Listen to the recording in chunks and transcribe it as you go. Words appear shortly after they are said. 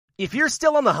If you're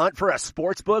still on the hunt for a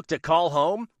sports book to call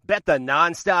home, bet the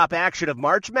nonstop action of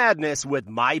March Madness with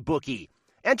MyBookie.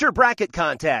 Enter bracket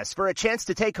contests for a chance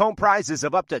to take home prizes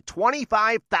of up to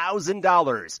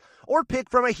 $25,000, or pick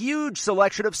from a huge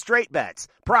selection of straight bets,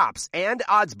 props, and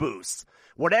odds boosts.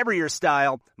 Whatever your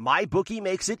style, MyBookie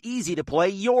makes it easy to play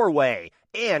your way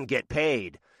and get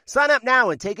paid. Sign up now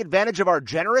and take advantage of our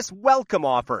generous welcome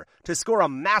offer to score a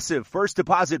massive first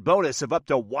deposit bonus of up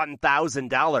to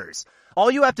 $1,000. All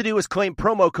you have to do is claim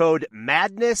promo code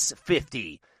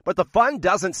MADNESS50. But the fun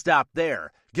doesn't stop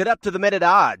there. Get up-to-the-minute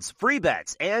odds, free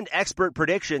bets, and expert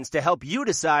predictions to help you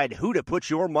decide who to put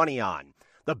your money on.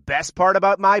 The best part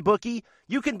about MyBookie?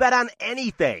 You can bet on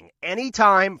anything,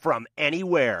 anytime, from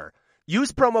anywhere.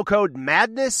 Use promo code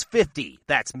MADNESS50,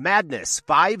 that's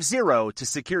MADNESS50, to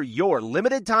secure your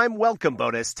limited-time welcome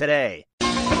bonus today.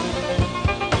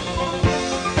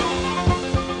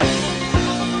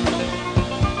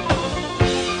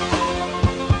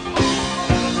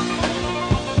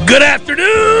 Good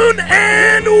afternoon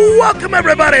and welcome,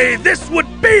 everybody. This would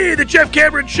be the Jeff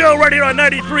Cameron Show right here on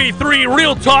 93.3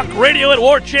 Real Talk Radio and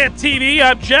War Chant TV.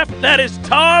 I'm Jeff, that is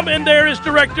Tom, and there is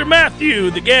Director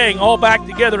Matthew. The gang all back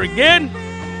together again.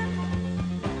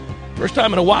 First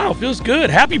time in a while, feels good.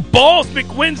 Happy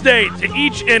Ballsmic Wednesday to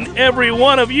each and every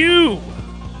one of you.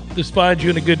 This finds you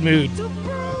in a good mood.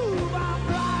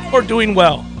 Or doing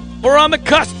well. Or on the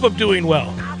cusp of doing well.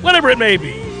 Whatever it may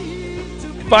be.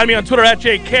 Find me on Twitter at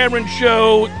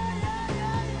JCameronShow.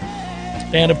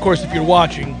 And, of course, if you're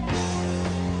watching,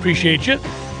 appreciate you.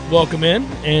 Welcome in.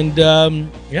 And,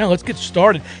 let's get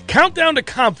started. Countdown to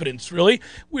confidence, really.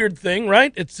 Weird thing,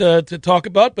 right? It's to talk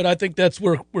about, but I think that's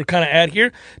where we're kind of at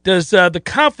here. Does the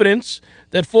confidence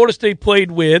that Florida State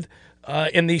played with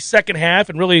in the second half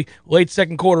and really late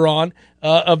second quarter on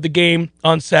of the game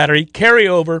on Saturday carry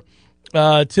over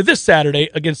to this Saturday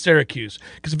against Syracuse?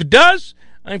 Because if it does,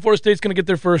 I think Florida State's going to get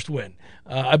their first win.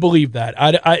 I believe that.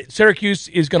 Syracuse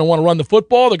is going to want to run the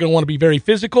football. They're going to want to be very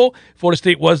physical. Florida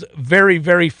State was very,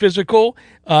 very physical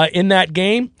in that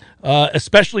game,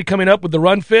 especially coming up with the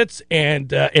run fits and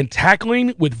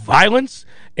tackling with violence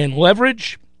and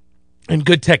leverage and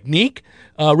good technique.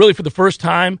 Really, for the first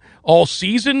time all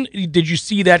season, did you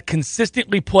see that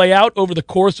consistently play out over the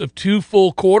course of 2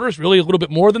 full quarters? Really, a little bit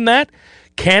more than that.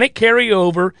 Can it carry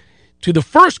over to the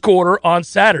first quarter on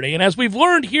Saturday? And as we've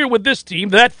learned here with this team,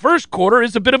 that first quarter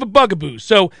is a bit of a bugaboo.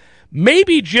 So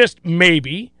maybe, just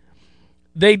maybe,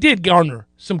 they did garner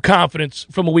some confidence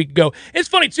from a week ago. It's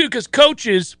funny, too, because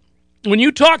coaches, when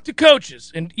you talk to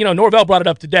coaches, and, Norvell brought it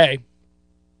up today,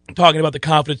 talking about the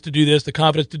confidence to do this, the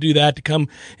confidence to do that, to come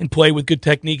and play with good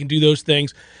technique and do those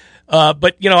things.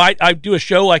 But, I do a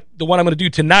show like the one I'm going to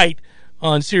do tonight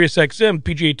on SiriusXM,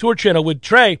 PGA Tour Channel with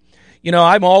Trey.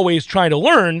 I'm always trying to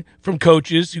learn from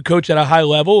coaches who coach at a high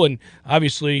level. And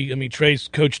obviously, Trey's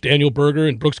coached Daniel Berger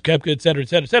and Brooks Koepka, et cetera, et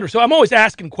cetera, et cetera. So I'm always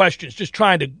asking questions, just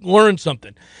trying to learn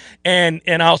something. And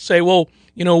I'll say, well,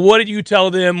 what did you tell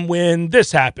them when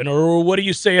this happened? Or what do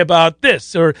you say about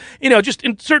this? Or, just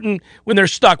in certain, when they're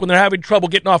stuck, when they're having trouble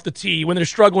getting off the tee, when they're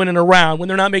struggling in a round, when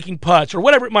they're not making putts, or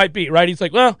whatever it might be, right? He's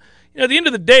like, well, at the end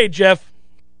of the day, Jeff,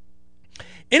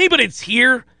 anybody that's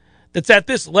here, that's at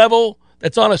this level,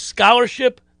 that's on a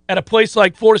scholarship at a place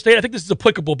like Florida State. I think this is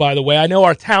applicable, by the way. I know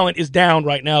our talent is down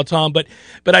right now, Tom, but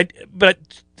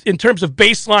in terms of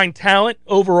baseline talent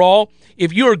overall,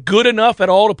 if you are good enough at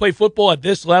all to play football at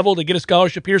this level to get a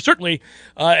scholarship here, certainly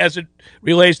as it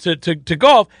relates to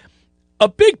golf, a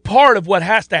big part of what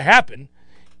has to happen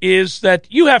is that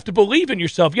you have to believe in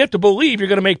yourself. You have to believe you're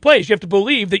going to make plays. You have to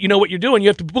believe that you know what you're doing. You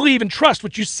have to believe and trust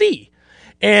what you see.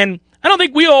 And I don't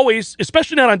think we always,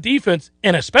 especially not on defense,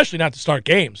 and especially not to start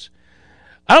games,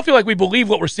 I don't feel like we believe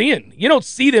what we're seeing. You don't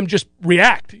see them just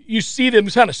react. You see them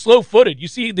kind of slow-footed. You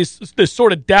see this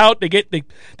sort of doubt.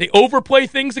 They overplay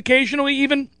things occasionally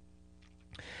even.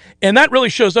 And that really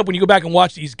shows up when you go back and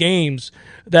watch these games,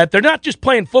 that they're not just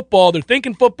playing football. They're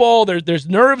thinking football. There's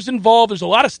nerves involved. There's a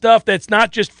lot of stuff that's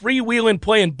not just freewheeling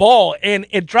playing ball. And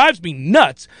it drives me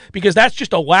nuts because that's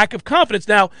just a lack of confidence.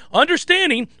 Now,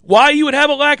 understanding why you would have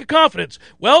a lack of confidence.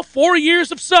 Well, 4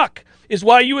 years of suck is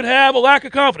why you would have a lack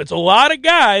of confidence. A lot of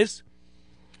guys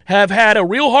have had a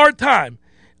real hard time,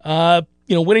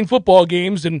 winning football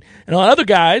games. And on other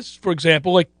guys, for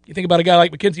example, like you think about a guy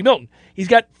like Mackenzie Milton, he's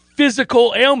got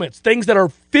physical ailments, things that are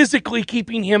physically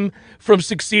keeping him from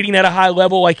succeeding at a high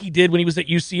level like he did when he was at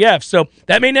UCF. So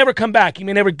that may never come back. He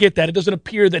may never get that. It doesn't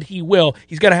appear that he will.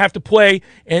 He's going to have to play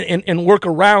and work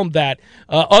around that.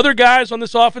 Other guys on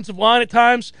this offensive line at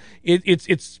times,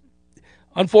 it's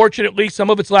Unfortunately, some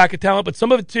of it's lack of talent, but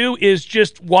some of it, too, is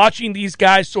just watching these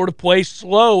guys sort of play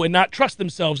slow and not trust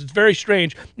themselves. It's very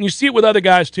strange. And you see it with other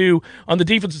guys, too, on the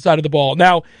defensive side of the ball.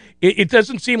 Now, it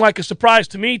doesn't seem like a surprise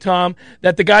to me, Tom,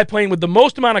 that the guy playing with the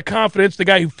most amount of confidence, the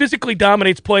guy who physically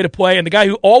dominates play to play, and the guy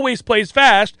who always plays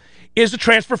fast is a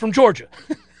transfer from Georgia.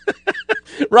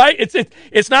 Right?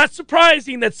 It's not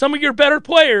surprising that some of your better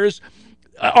players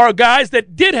are guys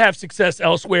that did have success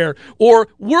elsewhere or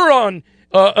were on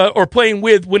or playing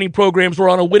with winning programs or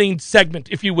on a winning segment,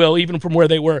 if you will, even from where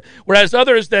they were. Whereas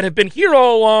others that have been here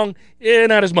all along,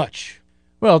 not as much.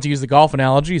 Well, to use the golf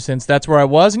analogy, since that's where I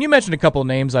was, and you mentioned a couple of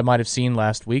names I might have seen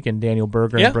last week, and Daniel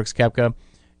Berger and Brooks Koepka.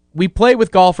 We play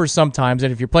with golfers sometimes,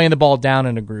 and if you're playing the ball down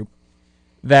in a group,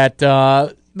 that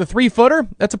the 3-footer,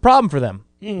 that's a problem for them.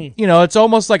 You know, it's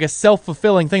almost like a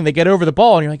self-fulfilling thing. They get over the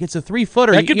ball, and you're like, it's a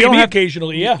 3-footer. That could be me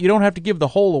occasionally, yeah. You don't have to give the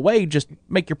hole away. Just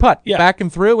make your putt. Back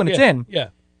and through, and it's in. Yeah.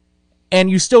 And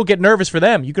you still get nervous for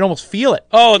them. You can almost feel it.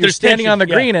 Oh, you're standing tension. on the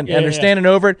green, and they're standing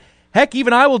over it. Heck,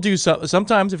 even I will do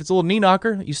sometimes if it's a little knee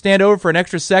knocker. You stand over for an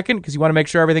extra second because you want to make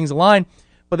sure everything's aligned.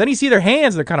 But then you see their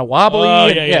hands, they're kind of wobbly. Oh,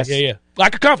 yeah.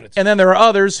 Lack of confidence. And then there are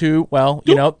others who, well,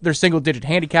 you know, their single-digit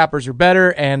handicappers are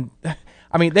better, and,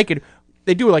 I mean, they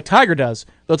do it like Tiger does.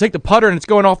 They'll take the putter and it's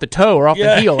going off the toe or off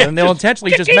the heel, and they'll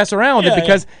intentionally just mess around with it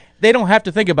because they don't have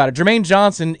to think about it. Jermaine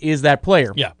Johnson is that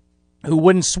player who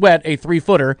wouldn't sweat a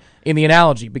 3-footer in the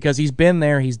analogy because he's been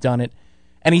there, he's done it,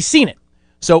 and he's seen it.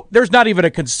 So there's not even a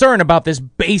concern about this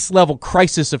base-level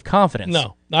crisis of confidence.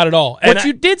 No, not at all. What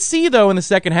you did see, though, in the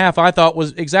second half, I thought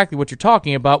was exactly what you're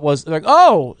talking about, was like,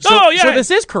 so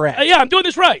this is correct. I'm doing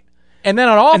this right. And then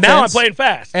on offense, and now I'm playing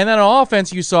fast. And then on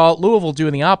offense, you saw Louisville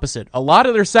doing the opposite. A lot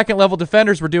of their second-level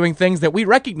defenders were doing things that we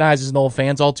recognize as Noel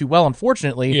fans all too well,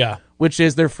 unfortunately, which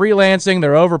is they're freelancing,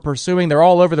 they're over-pursuing, they're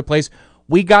all over the place.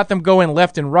 We got them going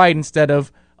left and right instead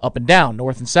of up and down,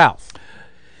 north and south.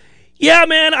 Yeah,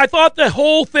 man, I thought the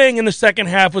whole thing in the second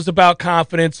half was about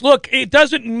confidence. Look, it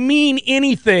doesn't mean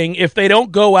anything if they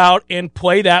don't go out and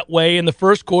play that way in the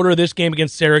first quarter of this game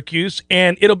against Syracuse,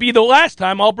 and it'll be the last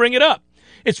time I'll bring it up.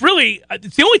 It's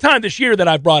the only time this year that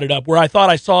I've brought it up where I thought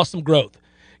I saw some growth.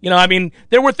 You know, I mean,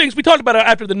 there were things we talked about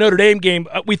after the Notre Dame game.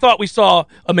 We thought we saw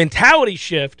a mentality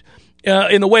shift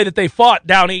in the way that they fought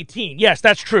down 18. Yes,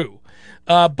 that's true.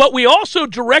 But we also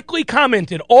directly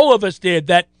commented, all of us did,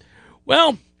 that,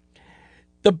 well,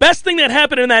 the best thing that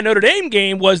happened in that Notre Dame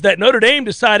game was that Notre Dame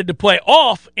decided to play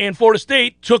off, and Florida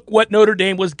State took what Notre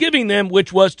Dame was giving them,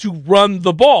 which was to run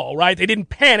the ball, right? They didn't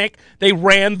panic. They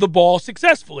ran the ball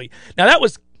successfully. Now, that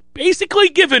was basically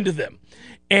given to them,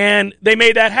 and they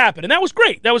made that happen, and that was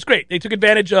great. That was great. They took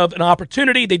advantage of an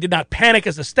opportunity. They did not panic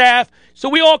as a staff, so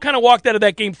we all kind of walked out of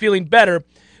that game feeling better.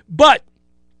 But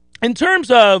in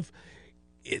terms of,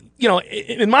 you know,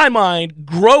 in my mind,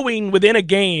 growing within a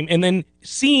game and then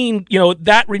seeing, you know,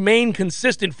 that remain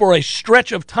consistent for a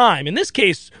stretch of time. In this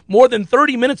case, more than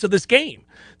 30 minutes of this game.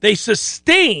 They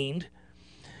sustained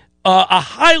a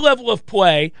high level of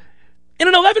play in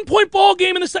an 11-point ball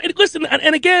game in the second. Listen,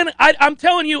 and again, I'm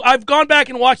telling you, I've gone back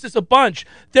and watched this a bunch.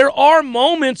 There are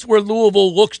moments where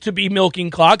Louisville looks to be milking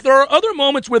clock. There are other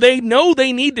moments where they know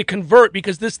they need to convert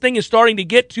because this thing is starting to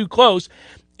get too close,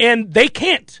 and they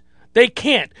can't. They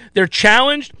can't. They're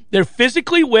challenged, they're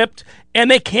physically whipped, and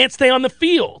they can't stay on the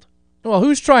field. Well,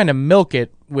 who's trying to milk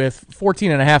it with 14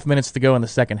 and a half minutes to go in the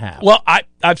second half? Well,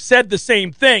 I've said the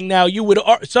same thing. Now,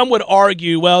 some would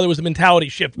argue, well, there was a mentality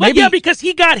shift. Maybe, because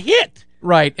he got hit.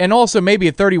 Right, and also maybe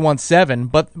at 31-7,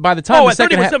 but by the time the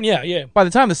second half, by the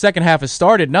time the second half has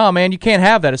started, no, man, you can't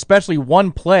have that, especially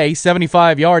one play,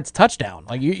 75 yards, touchdown.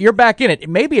 Like you're back in it.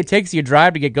 Maybe it takes you a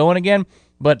drive to get going again.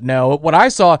 But no, what I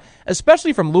saw,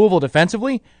 especially from Louisville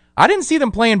defensively, I didn't see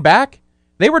them playing back.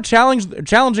 They were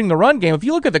challenging the run game. If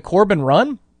you look at the Corbin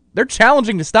run, they're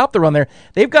challenging to stop the run there.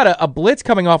 They've got a blitz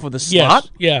coming off of the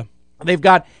slot. Yes, yeah. They've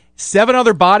got 7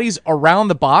 other bodies around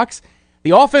the box.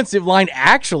 The offensive line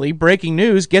actually, breaking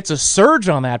news, gets a surge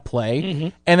on that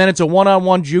play, and then it's a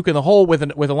one-on-one juke in the hole with a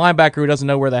linebacker who doesn't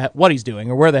know what he's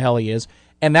doing or where the hell he is,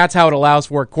 and that's how it allows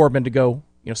for Corbin to go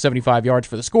 75 yards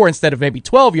for the score instead of maybe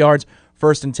 12 yards,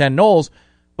 1st and 10 Knowles.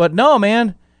 But no,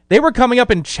 man, they were coming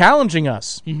up and challenging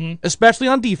us, especially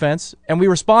on defense, and we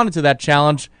responded to that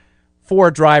challenge for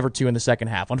a drive or two in the second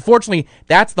half. Unfortunately,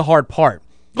 that's the hard part.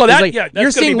 Well, that's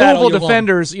you're seeing Louisville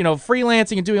defenders,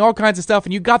 freelancing and doing all kinds of stuff,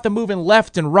 and you got them moving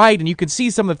left and right, and you can see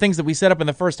some of the things that we set up in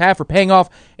the first half are paying off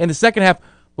in the second half,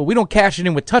 but we don't cash it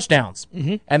in with touchdowns.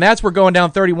 And that's where going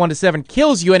down 31-7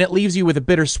 kills you, and it leaves you with a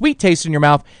bittersweet taste in your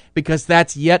mouth because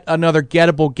that's yet another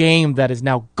gettable game that is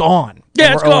now gone.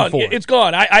 and it's we're gone. 0-4. It's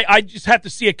gone. I just have to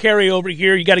see a carryover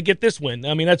here. You got to get this win.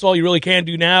 I mean, that's all you really can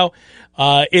do now.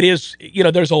 It is,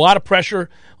 there's a lot of pressure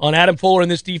on Adam Fuller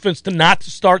and this defense to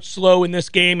start slow in this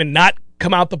game and not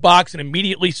come out the box and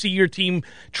immediately see your team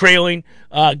trailing,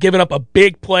 giving up a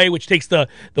big play, which takes the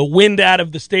wind out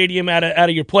of the stadium, out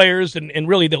of your players, and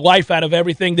really the life out of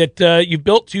everything that you've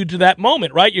built to that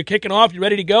moment, right? You're kicking off, you're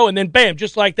ready to go, and then bam,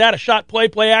 just like that, a shot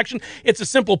play action. It's a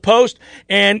simple post,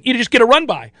 and you just get a run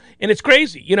by. And it's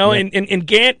crazy, and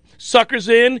Gant suckers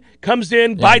in, comes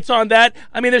in, bites on that.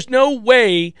 I mean, there's no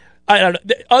way, I don't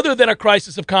know, other than a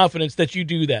crisis of confidence that you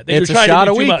do that. It's you're trying a shot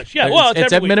to do a week. Too much. Yeah, well,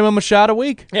 it's at minimum a shot a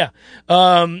week. Yeah,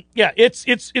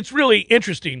 it's really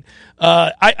interesting.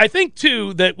 I think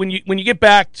too that when you get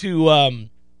back to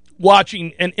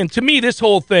watching, and to me this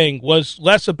whole thing was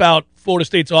less about Florida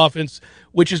State's offense,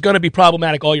 which is going to be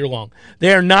problematic all year long.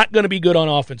 They are not going to be good on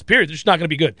offense. Period. They're just not going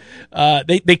to be good.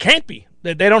 They can't be.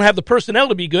 They don't have the personnel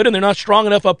to be good, and they're not strong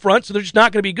enough up front, so they're just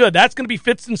not going to be good. That's going to be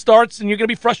fits and starts, and you're going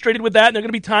to be frustrated with that, and there are going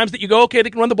to be times that you go, okay,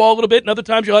 they can run the ball a little bit, and other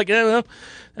times you're like,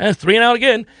 3 and out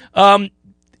again.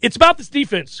 It's about this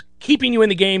defense keeping you in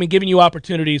the game and giving you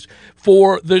opportunities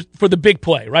for the big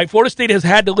play, right? Florida State has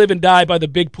had to live and die by the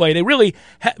big play. They really,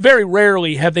 very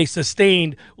rarely have they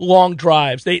sustained long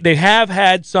drives. They have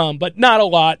had some, but not a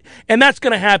lot, and that's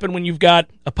going to happen when you've got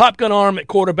a pop gun arm at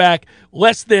quarterback,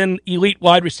 less than elite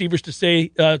wide receivers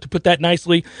to put that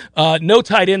nicely, no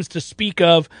tight ends to speak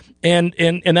of, and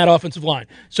that offensive line.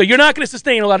 So you're not going to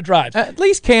sustain a lot of drives. At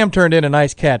least Cam turned in a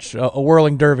nice catch, a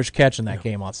whirling dervish catch in that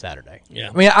game on Saturday. Yeah.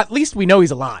 I mean, at least we know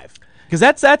he's alive. Because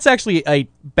that's actually a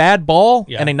bad ball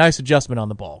and a nice adjustment on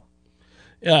the ball.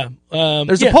 Yeah.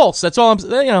 There's a pulse. That's all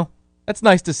that's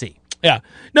nice to see. Yeah.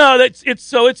 No,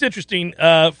 it's interesting.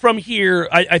 From here,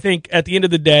 I think at the end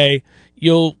of the day,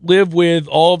 you'll live with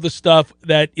all of the stuff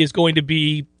that is going to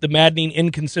be the maddening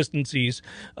inconsistencies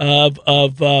of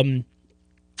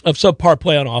subpar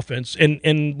play on offense.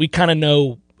 And we kind of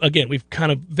know, again, we've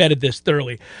kind of vetted this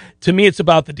thoroughly. To me, it's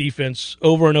about the defense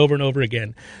over and over and over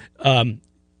again.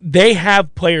 They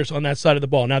have players on that side of the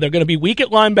ball. Now, they're going to be weak at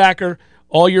linebacker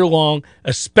all year long,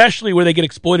 especially where they get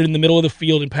exploited in the middle of the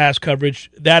field in pass coverage.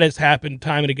 That has happened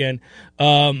time and again.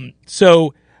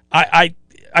 So I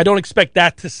don't expect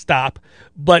that to stop.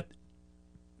 But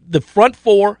the front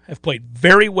four have played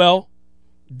very well.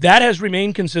 That has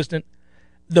remained consistent.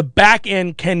 The back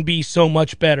end can be so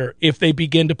much better if they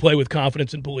begin to play with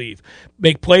confidence and believe.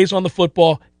 Make plays on the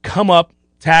football, come up,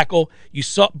 tackle. You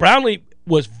saw Brownlee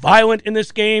was violent in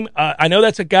this game. I know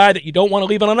that's a guy that you don't want to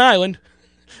leave on an island.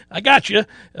 I got you.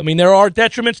 I mean, there are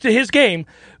detriments to his game,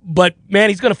 but, man,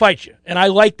 he's going to fight you, and I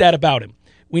like that about him.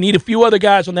 We need a few other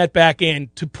guys on that back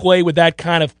end to play with that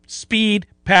kind of speed,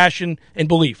 passion, and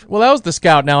belief. Well, that was the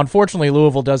scout. Now, unfortunately,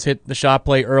 Louisville does hit the shot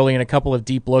play early in a couple of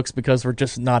deep looks because we're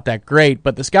just not that great,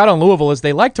 but the scout on Louisville is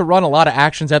they like to run a lot of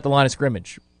actions at the line of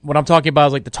scrimmage. What I'm talking about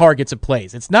is like the targets of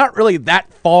plays. It's not really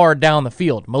that far down the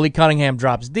field. Malik Cunningham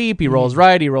drops deep. He rolls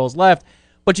right. He rolls left.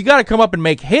 But you got to come up and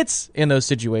make hits in those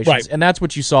situations, right. And that's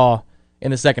what you saw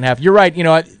in the second half. You're right.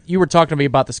 You were talking to me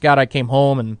about the scout. I came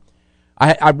home, and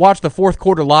I watched the fourth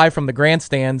quarter live from the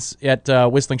grandstands at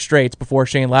Whistling Straits before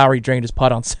Shane Lowry drained his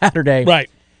putt on Saturday. Right.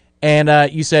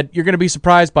 And you said you're going to be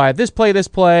surprised by this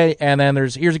play, and then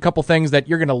here's a couple things that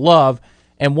you're going to love.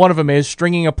 And one of them is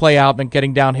stringing a play out and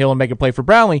getting downhill and making a play for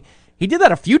Brownlee. He did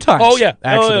that a few times. Oh, yeah.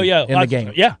 Actually, in Lots the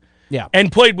game. Yeah.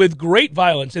 And played with great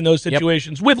violence in those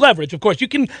situations with leverage. Of course, you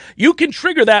can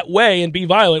trigger that way and be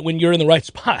violent when you're in the right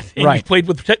spot. And you played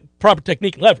with proper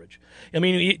technique and leverage. I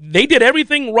mean, they did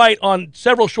everything right on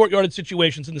several short-yarded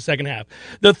situations in the second half.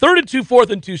 The 3rd and 2, 4th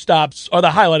and 2 stops are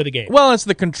the highlight of the game. Well, it's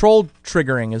the controlled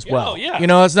triggering as well. Oh, yeah.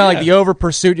 It's not like the over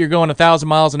pursuit. You're going 1,000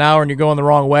 miles an hour and you're going the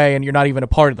wrong way and you're not even a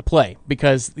part of the play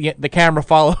because the camera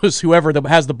follows whoever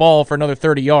has the ball for another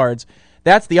 30 yards.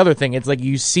 That's the other thing. It's like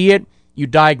you see it, you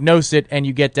diagnose it, and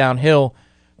you get downhill.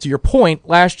 To your point,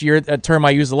 last year, a term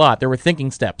I used a lot, there were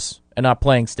thinking steps and not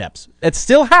playing steps. It's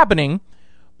still happening,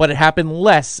 but it happened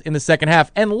less in the second half.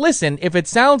 And listen, if it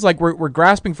sounds like we're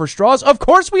grasping for straws, of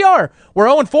course we are. We're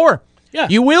 0-4. Yeah.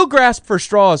 You will grasp for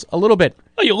straws a little bit.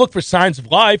 Well, you look for signs of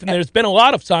life, and there's been a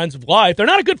lot of signs of life. They're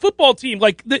not a good football team.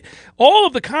 Like all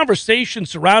of the conversation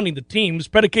surrounding the team is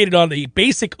predicated on the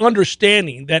basic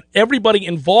understanding that everybody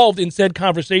involved in said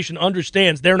conversation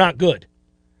understands they're not good.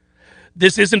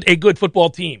 This isn't a good football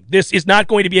team. This is not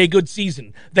going to be a good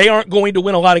season. They aren't going to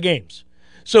win a lot of games.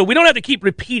 So we don't have to keep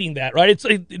repeating that, right?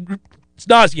 It's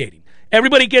nauseating.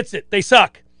 Everybody gets it. They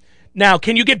suck. Now,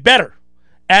 can you get better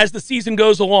as the season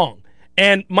goes along?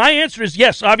 And my answer is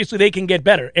yes, obviously they can get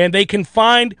better, and they can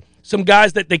find some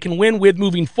guys that they can win with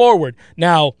moving forward.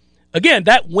 Now, again,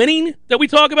 that winning that we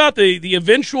talk about, the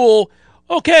eventual,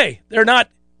 okay, they're not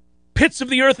pits of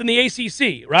the earth in the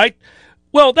ACC, right?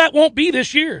 Well, that won't be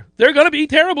this year. They're going to be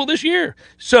terrible this year.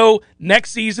 So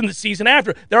next season, the season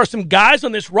after, there are some guys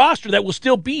on this roster that will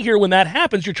still be here when that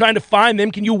happens. You're trying to find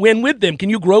them. Can you win with them? Can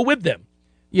you grow with them?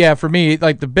 Yeah, for me,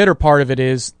 like the bitter part of it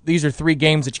is these are 3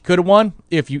 games that you could have won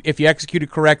if you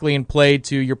executed correctly and played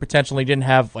to your potential. You didn't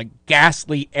have like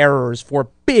ghastly errors for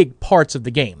big parts of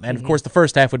the game. And of course, the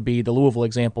first half would be the Louisville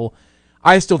example.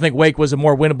 I still think Wake was a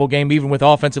more winnable game, even with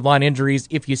offensive line injuries,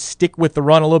 if you stick with the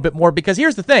run a little bit more. Because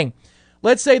here's the thing.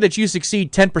 Let's say that you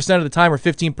succeed 10% of the time or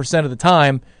 15% of the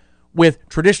time with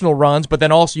traditional runs, but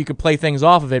then also you could play things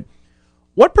off of it.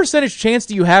 What percentage chance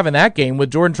do you have in that game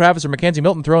with Jordan Travis or Mackenzie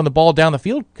Milton throwing the ball down the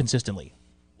field consistently?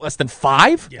 Less than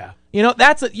 5? Yeah. You know,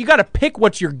 you got to pick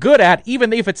what you're good at,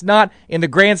 even if it's not in the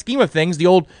grand scheme of things. The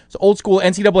old school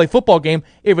NCAA football game,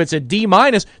 if it's a D-,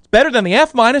 it's better than the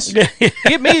F-.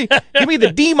 give me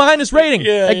the D- rating.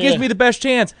 That gives me the best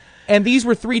chance. And these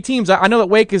were 3 teams. I know that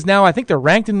Wake is now, I think they're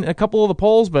ranked in a couple of the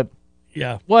polls, but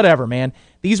whatever, man.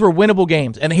 These were winnable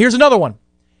games. And here's another one.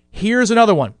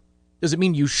 Does it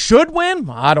mean you should win?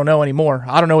 I don't know anymore.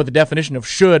 I don't know what the definition of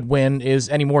should win is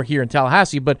anymore here in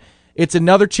Tallahassee, but it's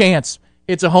another chance.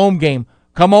 It's a home game.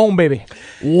 Come on, baby.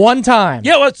 One time.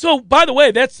 Yeah, well, so by the way,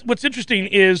 that's what's interesting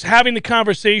is having the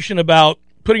conversation about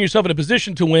putting yourself in a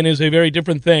position to win is a very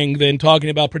different thing than talking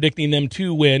about predicting them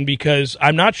to win, because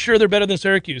I'm not sure they're better than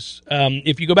Syracuse.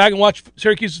 If you go back and watch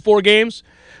Syracuse's 4 games,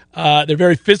 they're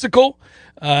very physical.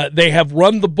 They have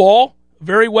run the ball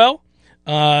very well.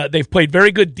 They've played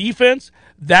very good defense.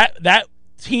 That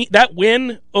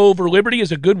win over Liberty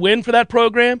is a good win for that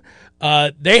program.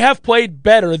 They have played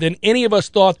better than any of us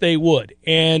thought they would.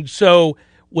 And so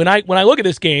when I look at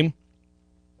this game,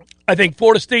 I think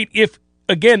Florida State, if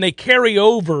again they carry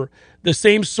over the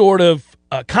same sort of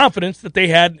confidence that they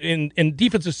had in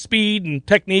defensive speed and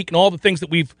technique and all the things that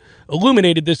we've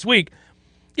illuminated this week,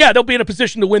 yeah, they'll be in a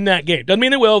position to win that game. Doesn't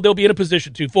mean they will. They'll be in a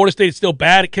position to. Florida State is still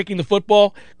bad at kicking the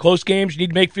football. Close games, you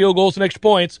need to make field goals and extra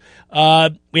points.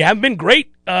 We haven't been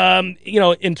great,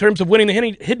 in terms of winning the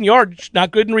hidden yardage.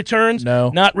 Not good in returns. No.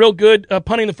 Not real good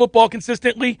punting the football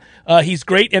consistently. He's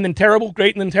great and then terrible,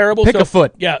 great and then terrible. Pick a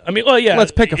foot. Yeah, I mean, well, yeah.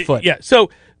 Let's pick a foot. Yeah, so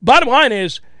bottom line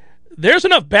is there's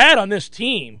enough bad on this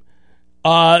team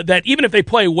that even if they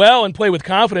play well and play with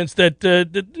confidence, that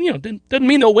doesn't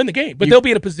mean they'll win the game, but they'll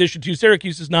be in a position to.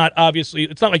 Syracuse is not, obviously.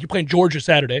 It's not like you're playing Georgia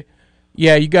Saturday.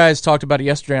 Yeah, you guys talked about it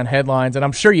yesterday on Headlines, and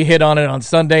I'm sure you hit on it on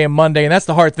Sunday and Monday, and that's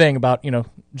the hard thing about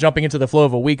jumping into the flow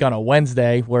of a week on a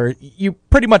Wednesday, where you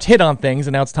pretty much hit on things,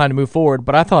 and now it's time to move forward.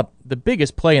 But I thought the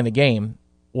biggest play in the game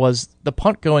was the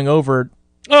punt going over.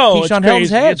 Oh, it's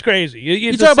crazy. Head. It's crazy.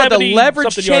 You talk about the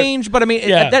leverage change, but I mean,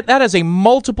 that is a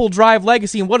multiple drive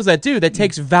legacy, and what does that do? That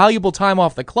takes valuable time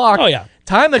off the clock. Oh, yeah.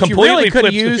 Time that completely you really could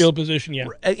have used used the field position,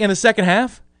 in the second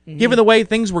half, given the way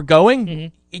things were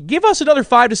going. Give us another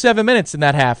 5 to 7 minutes in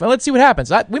that half, and let's see what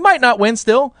happens. We might not win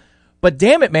still, but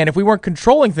damn it, man, if we weren't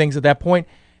controlling things at that point,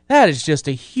 that is just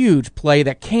a huge play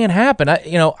that can happen. I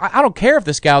don't care if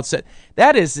the scouts said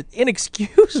that is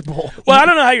inexcusable. Well, I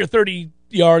don't know how you're 30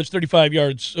 yards, 35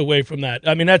 yards away from that.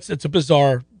 I mean, it's a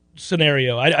bizarre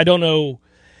scenario. I don't know.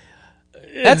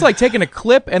 That's like taking a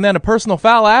clip and then a personal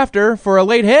foul after for a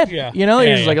late hit. Yeah.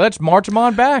 You're just like, let's march them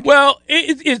on back. Well,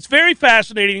 it's very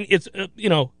fascinating. It's,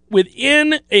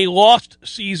 within a lost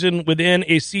season, within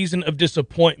a season of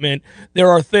disappointment, there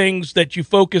are things that you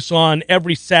focus on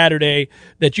every Saturday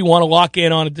that you want to lock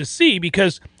in on to see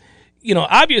because,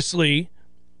 obviously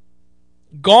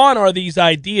gone are these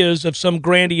ideas of some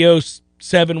grandiose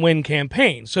 7-win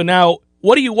campaign. So now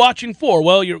what are you watching for?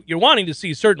 Well, you're wanting to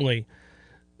see certainly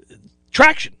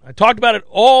traction. I talked about it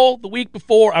all the week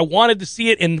before. I wanted to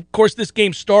see it, and of course this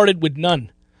game started with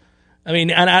none. I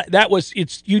mean, and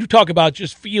you talk about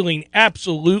just feeling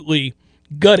absolutely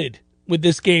gutted with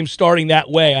this game starting that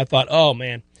way. I thought, oh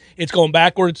man, it's going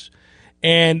backwards.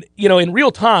 And, in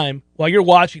real time, while you're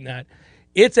watching that,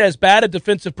 it's as bad a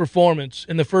defensive performance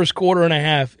in the first quarter and a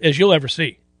half as you'll ever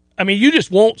see. I mean, you just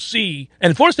won't see,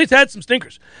 and Florida State's had some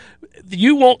stinkers.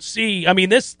 You won't see, I mean,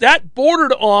 that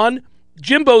bordered on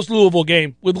Jimbo's Louisville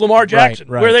game with Lamar Jackson,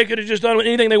 right. where they could have just done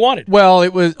anything they wanted. Well,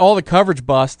 it was all the coverage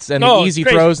busts and the easy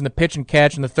throws and the pitch and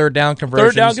catch and the third down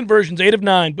conversions. 8 of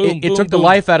 9, boom, It took the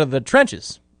life out of the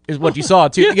trenches, is what you saw,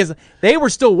 too, because they were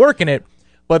still working it,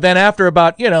 but then after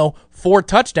about, 4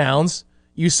 touchdowns,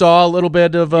 you saw a little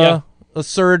bit of a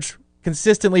surge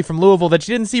consistently from Louisville that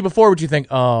you didn't see before, would you think,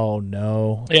 oh,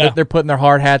 no. Yeah. They're putting their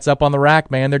hard hats up on the rack,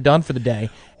 man. They're done for the day.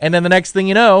 And then the next thing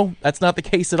you know, that's not the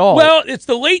case at all. Well, it's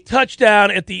the late touchdown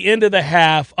at the end of the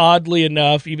half, oddly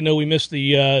enough, even though we missed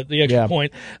the extra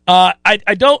point.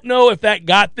 I don't know if that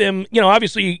got them,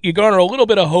 obviously you garner a little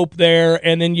bit of hope there,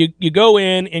 and then you go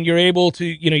in and you're able to,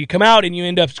 you come out and you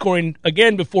end up scoring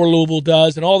again before Louisville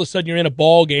does, and all of a sudden you're in a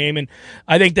ball game, and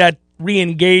I think that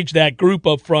re-engage that group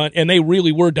up front, and they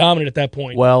really were dominant at that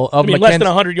point. Well, less than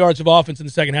 100 yards of offense in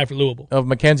the second half for Louisville. Of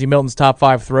Mackenzie Milton's top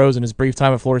 5 throws in his brief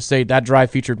time at Florida State, that drive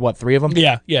featured, 3 of them?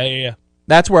 Yeah.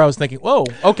 That's where I was thinking, whoa,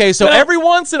 okay, so every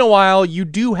once in a while, you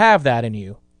do have that in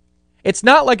you. It's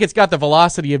not like it's got the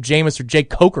velocity of Jameis or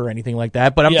Jake Coker or anything like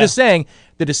that, but I'm just saying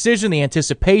the decision, the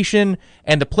anticipation,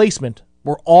 and the placement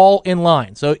were all in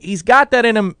line. So he's got that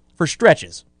in him for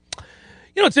stretches.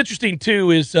 What's interesting,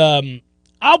 too, is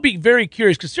I'll be very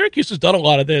curious because Syracuse has done a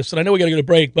lot of this, and I know we got to go to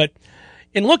break, but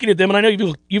in looking at them, and I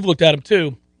know you've looked at them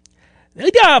too, they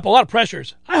got up a lot of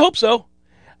pressures. I hope so.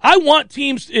 I want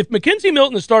teams, if Mackenzie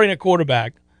Milton is starting at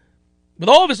quarterback, with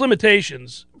all of his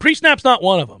limitations, pre-snap's not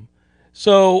one of them.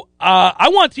 So I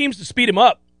want teams to speed him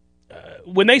up.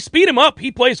 When they speed him up,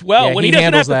 he plays well. Yeah, when he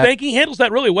doesn't have to think, he handles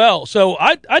that really well. So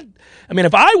I mean,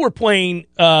 if I were playing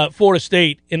Florida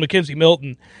State in Mackenzie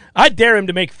Milton, I'd dare him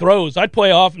to make throws. I'd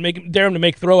play off and dare him to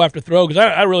make throw after throw because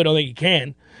I really don't think he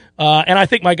can. And I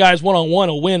think my guys one-on-one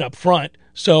will win up front.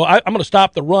 So I'm going to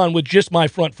stop the run with just my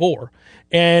front four.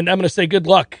 And I'm going to say good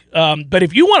luck. But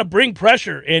if you want to bring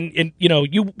pressure and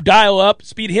you dial up,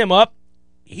 speed him up,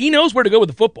 he knows where to go with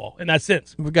the football in that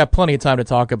sense. We've got plenty of time to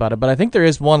talk about it, but I think there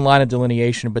is one line of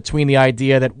delineation between the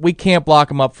idea that we can't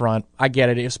block him up front. I get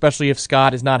it, especially if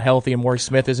Scott is not healthy and Maurice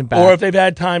Smith isn't back. Or if they've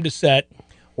had time to set.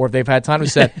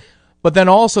 But then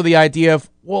also the idea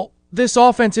of, well, this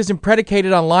offense isn't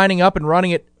predicated on lining up and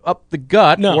running it up the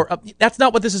gut. No. That's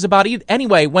not what this is about either.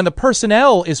 Anyway, when the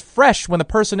personnel is fresh, when the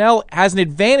personnel has an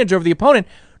advantage over the opponent,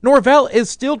 Norvell is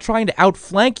still trying to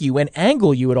outflank you and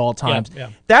angle you at all times. Yeah.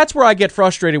 That's where I get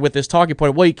frustrated with this talking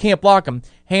point. Well, you can't block him.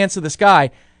 Hands to the sky.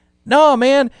 No,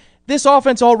 man. This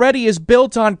offense already is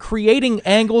built on creating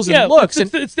angles and looks.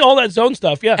 It's all that zone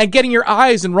stuff, yeah. And getting your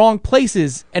eyes in wrong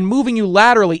places and moving you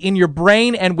laterally in your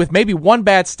brain and with maybe one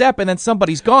bad step and then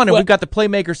somebody's gone and we've got the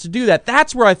playmakers to do that.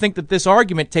 That's where I think that this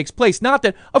argument takes place. Not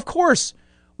that, of course,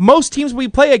 most teams we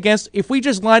play against, if we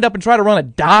just lined up and try to run a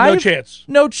dive,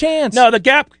 no chance. No, the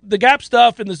gap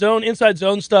stuff and the zone, inside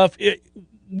zone stuff, it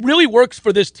really works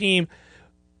for this team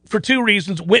for two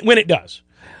reasons. When it does,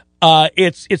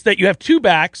 it's that you have two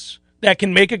backs that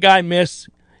can make a guy miss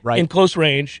in close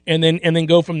range, and then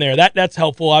go from there. That's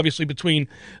helpful, obviously, between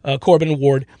Corbin and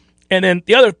Ward. And then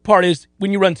the other part is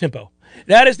when you run tempo.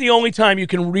 That is the only time you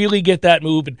can really get that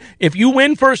moving. If you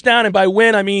win first down, and by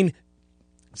win I mean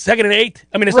 2nd and 8.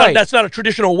 I mean, that's not a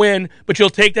traditional win, but you'll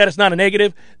take that. It's not a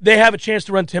negative. They have a chance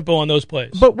to run tempo on those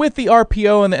plays. But with the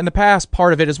RPO and the pass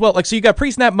part of it as well, so you got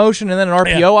pre-snap motion and then an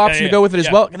RPO option to go with it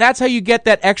as well. And that's how you get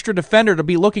that extra defender to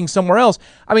be looking somewhere else.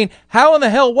 I mean, how in the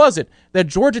hell was it that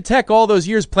Georgia Tech all those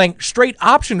years playing straight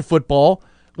option football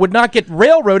would not get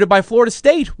railroaded by Florida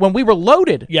State when we were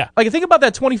loaded? Yeah. Like, think about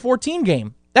that 2014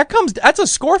 game. That's a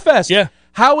score fest. Yeah.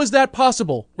 How is that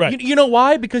possible? Right. You know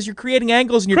why? Because you're creating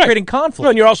angles and you're creating conflict. Well,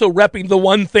 and you're also repping the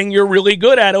one thing you're really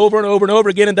good at over and over and over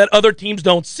again and that other teams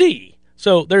don't see.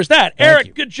 So there's that.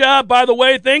 Eric, good job, by the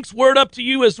way. Thanks. Word up to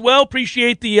you as well.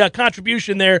 Appreciate the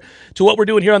contribution there to what we're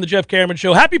doing here on the Jeff Cameron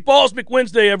Show. Happy Balls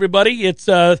McWednesday, everybody. It's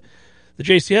the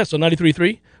JCS on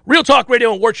 93.3. Real Talk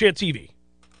Radio and War Chant TV.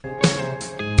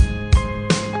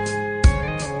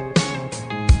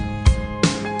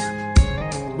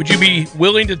 Would you be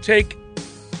willing to take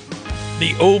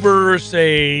the over,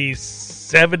 say,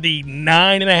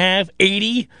 79.5,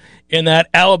 80 in that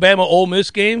Alabama-Ole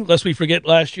Miss game? Lest we forget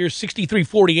last year,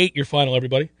 63-48 your final,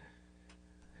 everybody.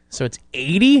 So it's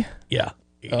 80? Yeah.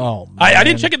 80. Oh, man. I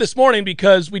didn't check it this morning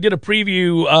because we did a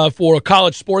preview for a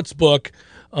college sports book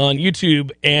on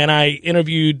YouTube, and I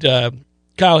interviewed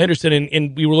Kyle Henderson,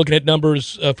 and we were looking at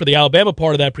numbers for the Alabama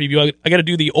part of that preview. I got to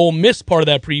do the Ole Miss part of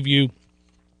that preview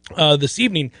this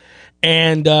evening,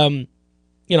 and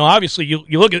obviously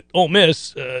you look at Ole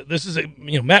Miss. This is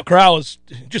Matt Corral is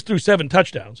just threw 7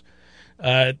 touchdowns.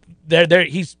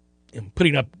 He's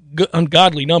putting up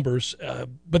ungodly numbers,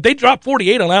 but they dropped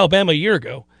 48 on Alabama a year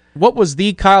ago. What was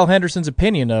the Kyle Henderson's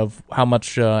opinion of how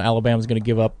much Alabama's going to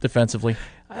give up defensively?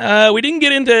 We didn't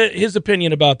get into his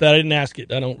opinion about that. I didn't ask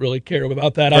it. I don't really care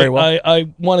about that. Very well.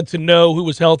 I wanted to know who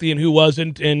was healthy and who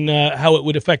wasn't and how it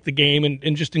would affect the game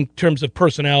and just in terms of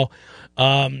personnel.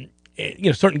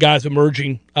 certain guys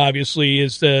emerging, obviously,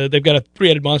 is they've got a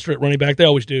three-headed monster at running back. They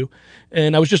always do.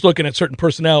 And I was just looking at certain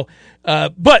personnel.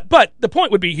 But the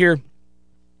point would be here,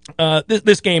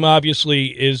 this game obviously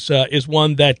is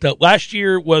one that last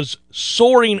year was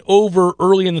soaring over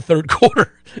early in the third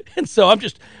quarter. And so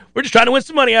we're just trying to win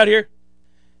some money out here.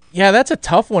 Yeah, that's a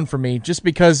tough one for me, just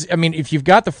because, I mean, if you've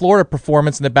got the Florida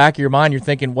performance in the back of your mind, you're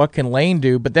thinking, what can Lane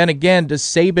do? But then again, does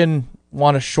Saban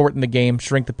want to shorten the game,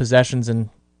 shrink the possessions, and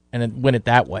win it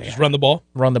that way? Just run the ball?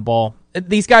 Run the ball.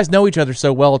 These guys know each other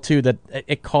so well, too, that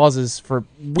it causes for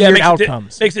weird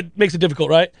outcomes. Makes it difficult,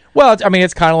 right? Well,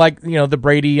 it's kind of like, the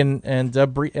Brady and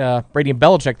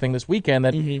Belichick thing this weekend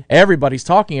that everybody's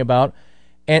talking about.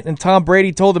 And Tom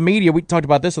Brady told the media, we talked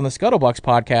about this on the Scuttlebucks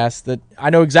podcast, that I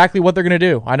know exactly what they're going to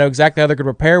do. I know exactly how they're going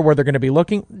to prepare, where they're going to be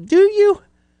looking. Do you?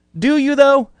 Do you,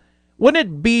 though? Wouldn't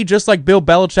it be just like Bill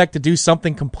Belichick to do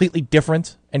something completely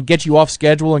different and get you off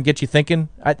schedule and get you thinking?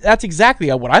 That's exactly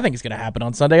what I think is going to happen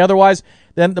on Sunday. Otherwise,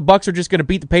 then the Bucs are just going to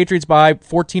beat the Patriots by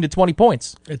 14 to 20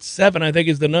 points. It's 7, I think,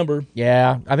 is the number.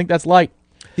 Yeah, I think that's light.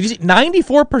 Did you see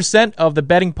 94% of the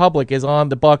betting public is on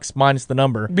the Bucs minus the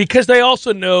number? Because they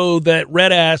also know that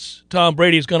red-ass Tom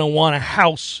Brady is going to want to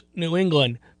house New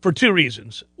England for two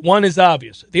reasons. One is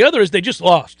obvious. The other is they just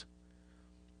lost.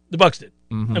 The Bucs did.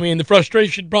 I mean, the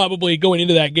frustration probably going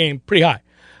into that game pretty high.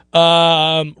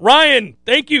 Ryan,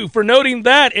 thank you for noting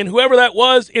that. And whoever that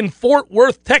was in Fort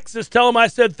Worth, Texas, tell them I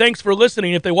said thanks for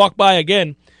listening if they walk by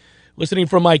again. Listening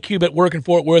from my cube at work in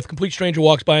Fort Worth, complete stranger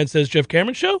walks by and says, Jeff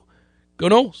Cameron Show? Go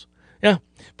Knowles. Yeah,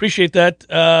 appreciate that.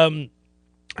 I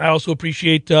also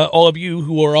appreciate all of you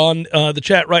who are on the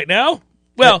chat right now.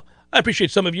 Well, I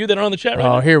appreciate some of you that are on the chat right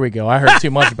now. Oh, here we go. I heard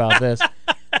too much about this.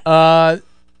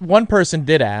 One person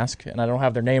did ask, and I don't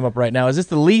have their name up right now, is this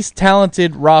the least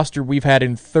talented roster we've had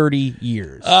in 30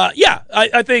 years? Yeah,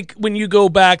 I think when you go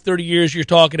back 30 years, you're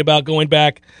talking about going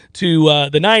back to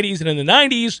the 90s, and in the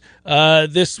 90s,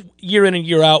 this year in and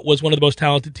year out was one of the most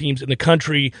talented teams in the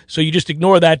country, so you just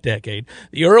ignore that decade.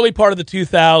 The early part of the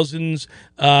 2000s,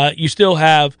 you still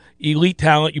have elite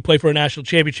talent. You play for a national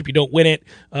championship, you don't win it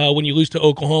when you lose to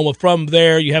Oklahoma. From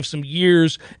there, you have some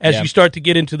years as you start to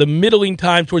get into the middling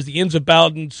time towards the ends of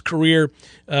Bowden's career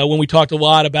when we talked a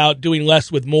lot about doing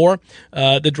less with more.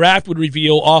 The draft would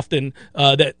reveal often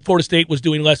that Florida State was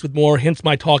doing less with more, hence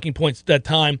my talking points at that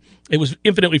time. It was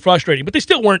infinitely frustrating, but they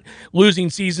still weren't losing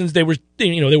seasons. They were,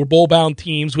 they were bowl-bound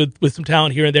teams with some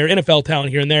talent here and there, NFL talent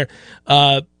here and there.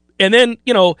 And then,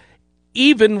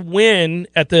 even when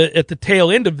at the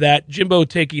tail end of that, Jimbo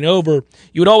taking over,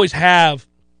 you would always have,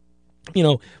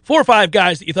 4 or 5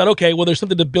 guys that you thought, okay, well, there's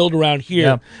something to build around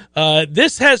here. Yeah.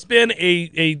 This has been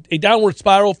a downward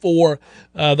spiral for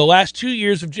the last 2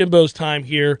 years of Jimbo's time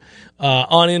here,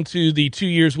 on into the 2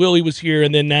 years Willie was here,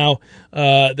 and then now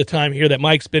the time here that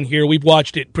Mike's been here. We've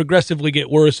watched it progressively get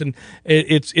worse, and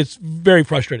it's very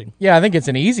frustrating. Yeah, I think it's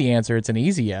an easy answer. It's an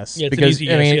easy yes. Yeah, because, an easy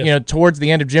yes, yes. Towards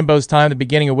the end of Jimbo's time, the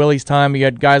beginning of Willie's time, you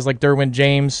had guys like Derwin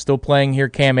James still playing here,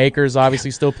 Cam Akers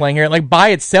obviously still playing here. Like, by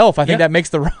itself, I think that makes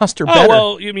the roster better. Oh,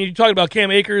 well, you're talking about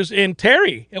Cam Akers and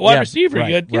Terry at wide receiver.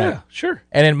 Right. Yeah, sure.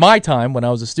 And in my time, when I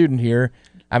was a student here,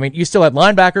 you still had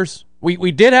linebackers.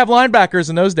 We did have linebackers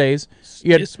in those days.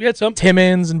 We had some.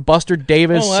 Timmons and Buster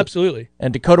Davis. Oh, absolutely.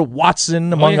 And Dakota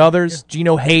Watson, among others. Yeah.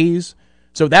 Geno Hayes.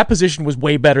 So that position was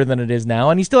way better than it is now.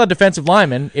 And you still had defensive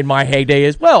linemen in my heyday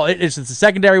as well. It's the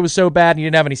secondary was so bad and you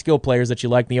didn't have any skill players that you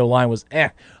liked. And the O-line was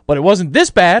But it wasn't this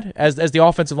bad as the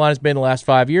offensive line has been the last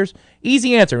 5 years.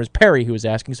 Easy answer. It was Perry who was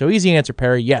asking. So easy answer,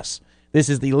 Perry, yes. This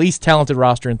is the least talented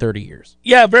roster in 30 years.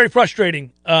 Yeah, very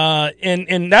frustrating.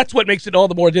 And that's what makes it all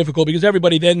the more difficult because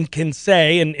everybody then can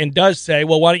say and does say,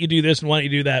 well, why don't you do this and why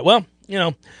don't you do that? Well,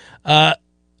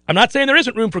 I'm not saying there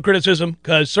isn't room for criticism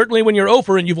because certainly when you're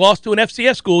over and you've lost to an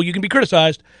FCS school, you can be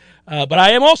criticized. But I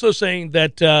am also saying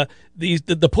that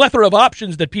the plethora of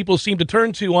options that people seem to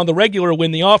turn to on the regular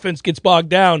when the offense gets bogged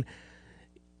down,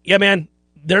 yeah, man,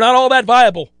 they're not all that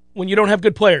viable when you don't have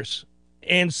good players.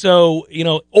 And so,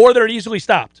 or they're easily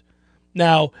stopped.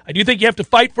 Now, I do think you have to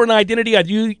fight for an identity. I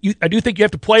do think you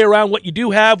have to play around what you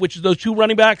do have, which is those 2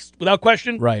 running backs, without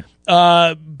question. Right.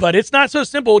 But it's not so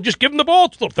simple. Just give them the ball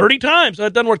 30 times.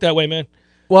 It doesn't work that way, man.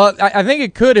 Well, I think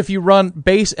it could if you run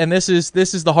base, and this is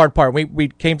the hard part. We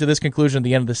came to this conclusion at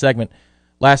the end of the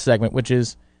last segment, which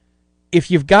is if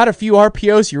you've got a few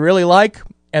RPOs you really like,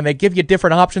 and they give you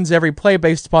different options every play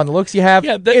based upon the looks you have,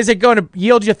 is it going to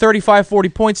yield you 35, 40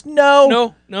 points?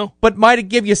 No. But might it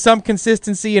give you some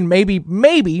consistency and maybe,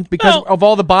 because of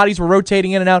all the bodies we're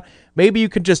rotating in and out, maybe you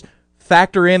could just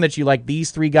factor in that you like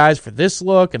these 3 guys for this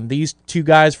look and these 2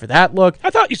 guys for that look. I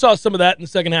thought you saw some of that in the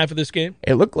second half of this game.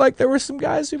 It looked like there were some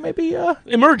guys who maybe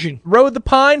emerging, rode the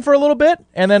pine for a little bit,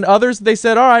 and then others they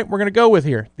said, all right, we're going to go with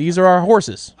here. These are our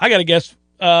horses. I got to guess.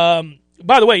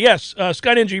 By the way, yes,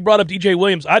 Sky Ninja, you brought up DJ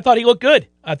Williams. I thought he looked good.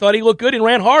 And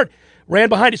ran hard. Ran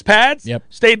behind his pads,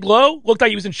 stayed low, looked like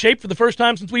he was in shape for the first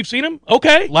time since we've seen him.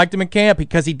 Okay. Liked him in camp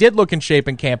because he did look in shape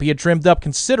in camp. He had trimmed up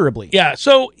considerably. Yeah,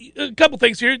 so a couple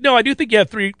things here. No, I do think you have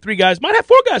three guys. Might have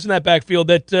 4 guys in that backfield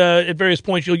that at various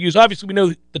points you'll use. Obviously, we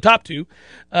know the top 2.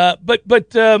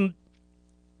 But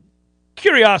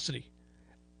curiosity.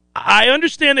 I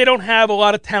understand they don't have a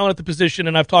lot of talent at the position,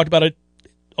 and I've talked about it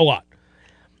a lot.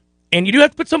 And you do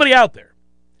have to put somebody out there.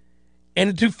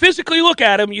 And to physically look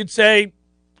at him, you'd say,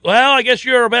 well, I guess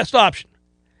you're our best option.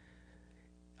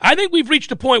 I think we've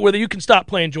reached a point where you can stop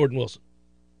playing Jordan Wilson.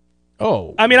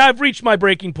 Oh. I mean, I've reached my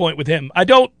breaking point with him. I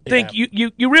don't think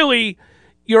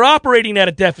you're operating at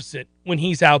a deficit when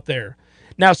he's out there.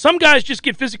 Now, some guys just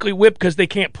get physically whipped because they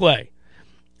can't play,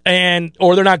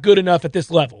 or they're not good enough at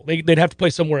this level. They'd have to play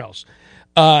somewhere else.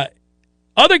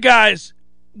 Other guys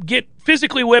get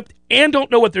physically whipped and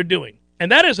don't know what they're doing,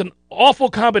 and that is an awful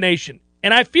combination.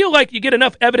 And I feel like you get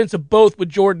enough evidence of both with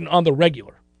Jordan on the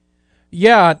regular.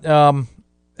 Yeah. Go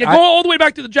all the way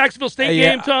back to the Jacksonville State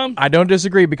game, Tom. I don't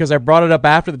disagree because I brought it up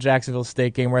after the Jacksonville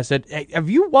State game where I said, hey, have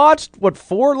you watched what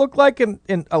 4 looked like in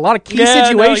a lot of key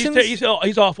situations? No,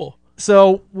 he's awful.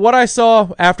 So what I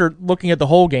saw after looking at the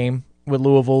whole game with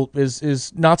Louisville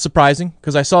is not surprising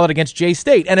because I saw that against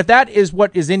J-State. And if that is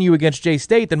what is in you against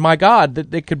J-State, then my God,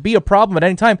 that could be a problem at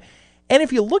any time. And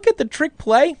if you look at the trick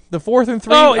play, the 4th and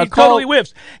 3, he totally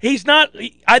whiffs. He's not.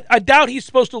 I doubt he's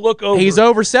supposed to look over. He's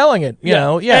overselling it. You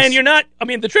know, yes. And you're not. I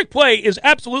mean, the trick play is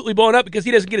absolutely blown up because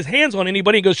he doesn't get his hands on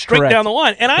anybody and goes straight Correct. down the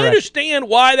line. And I understand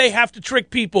why they have to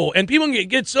trick people. And people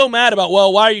get so mad about,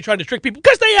 well, why are you trying to trick people?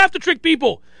 Because they have to trick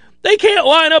people. They can't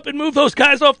line up and move those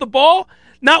guys off the ball.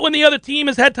 Not when the other team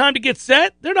has had time to get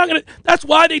set. They're not going to. That's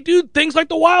why they do things like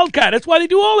the Wildcat. That's why they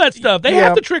do all that stuff. They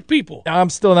have to trick people. I'm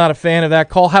still not a fan of that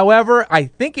call. However, I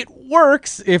think it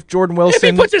works if Jordan Wilson.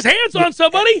 If he puts his hands on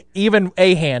somebody. Even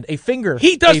a hand, a finger.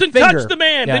 He doesn't touch the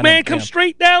man. Yeah, the man comes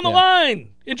straight down the line.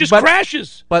 It just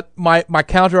crashes. But my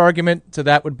counter argument to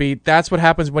that would be that's what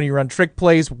happens when you run trick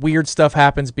plays. Weird stuff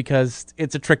happens because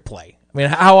it's a trick play. I mean,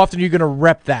 how often are you going to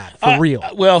rep that for real?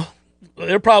 Well,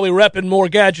 they're probably repping more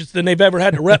gadgets than they've ever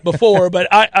had to rep before. But,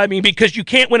 I mean, because you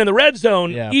can't win in the red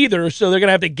zone either, so they're going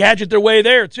to have to gadget their way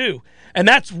there, too. And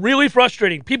that's really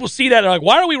frustrating. People see that and they're like,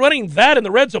 why are we running that in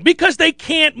the red zone? Because they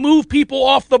can't move people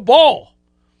off the ball.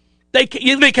 They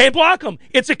can't block them.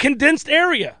 It's a condensed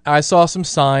area. I saw some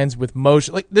signs with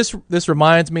motion. Like this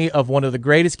reminds me of one of the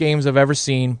greatest games I've ever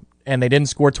seen, and they didn't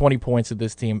score 20 points at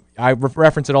this team. I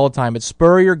reference it all the time. It's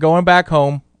Spurrier going back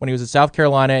home when he was at South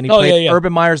Carolina, and he played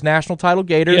Urban Meyer's national title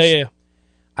Gators. Yeah.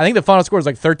 I think the final score was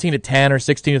like 13-10 or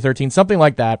 16-13, something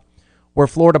like that, where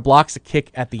Florida blocks a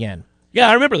kick at the end. Yeah,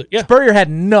 I remember that. Yeah. Spurrier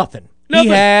had nothing. He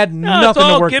had nothing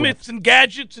to work with. Gimmicks and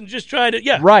gadgets and just trying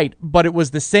to, Right, but it was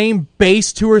the same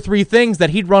base 2 or 3 things that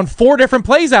he'd run 4 different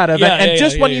plays out of.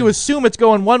 When you assume it's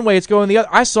going one way, it's going the other.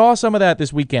 I saw some of that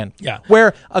this weekend. Yeah.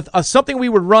 Where something we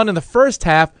would run in the first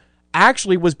half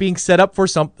actually was being set up for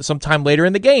some time later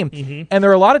in the game. Mm-hmm. And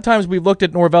there are a lot of times we've looked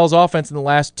at Norvell's offense in the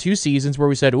last 2 seasons where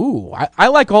we said, ooh, I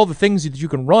like all the things that you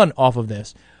can run off of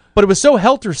this. But it was so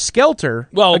helter-skelter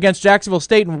against Jacksonville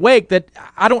State and Wake that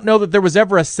I don't know that there was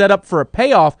ever a setup for a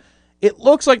payoff. It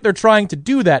looks like they're trying to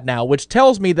do that now, which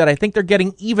tells me that I think they're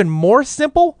getting even more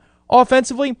simple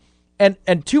offensively. And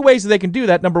 2 ways that they can do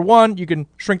that. Number 1, you can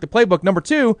shrink the playbook. Number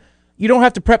 2, you don't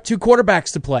have to prep 2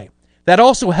 quarterbacks to play. That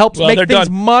also helps make things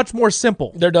much more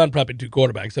simple. They're done prepping 2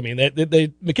 quarterbacks. I mean,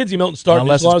 McKenzie Milton's starting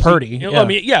unless it's Purdy. I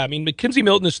mean, McKenzie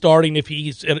Milton is starting if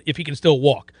he can still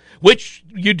walk, which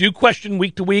you do question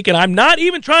week to week. And I'm not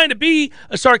even trying to be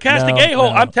a sarcastic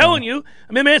a-hole. I'm telling you,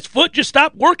 I mean, man's foot just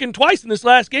stopped working twice in this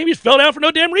last game. He just fell down for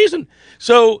no damn reason.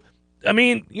 So, I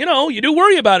mean, you do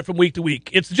worry about it from week to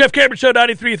week. It's the Jeff Cameron Show,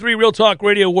 93.3 Real Talk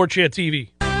Radio, War Chant TV.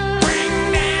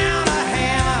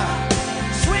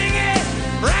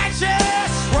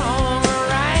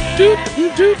 It's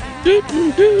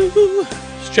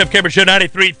Jeff Cameron Show,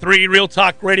 93.3 Real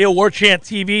Talk Radio, War Chant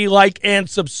TV. Like and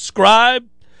subscribe.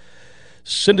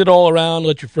 Send it all around.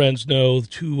 Let your friends know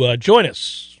to join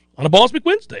us on a Ballsmick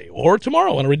Wednesday or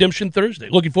tomorrow on a Redemption Thursday.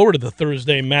 Looking forward to the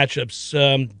Thursday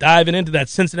matchups. Diving into that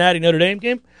Cincinnati-Notre Dame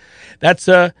game. That's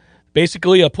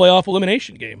basically a playoff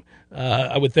elimination game.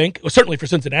 I would think. Well, certainly for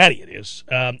Cincinnati it is.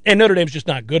 And Notre Dame's just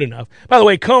not good enough. By the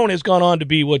way, Cone has gone on to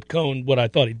be what I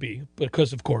thought he'd be,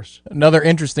 because of course. Another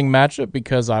interesting matchup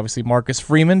because obviously Marcus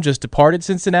Freeman just departed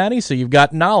Cincinnati, so you've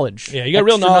got knowledge. Yeah, you got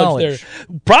real knowledge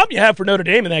there. Problem you have for Notre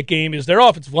Dame in that game is their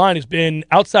offensive line has been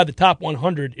outside the top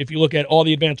 100 if you look at all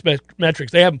the advanced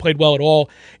metrics. They haven't played well at all,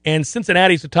 and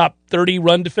Cincinnati's the top 30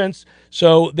 run defense,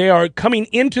 so they are coming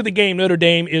into the game. Notre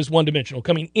Dame is one-dimensional.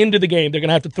 Coming into the game, they're going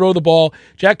to have to throw the ball.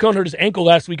 Jack Cohn hurt his ankle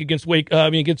last week against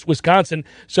Wisconsin,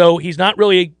 so he's not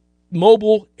really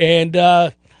mobile. And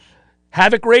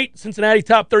havoc rate, Cincinnati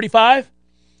top 35.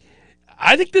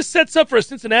 I think this sets up for a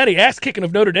Cincinnati ass-kicking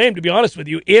of Notre Dame, to be honest with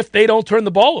you, if they don't turn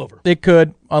the ball over. It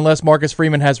could, unless Marcus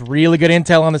Freeman has really good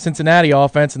intel on the Cincinnati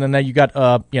offense, and then you got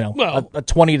a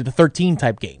 20-13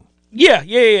 type game. Yeah.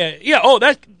 Oh,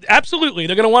 that absolutely.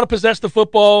 They're going to want to possess the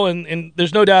football, and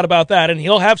there's no doubt about that. And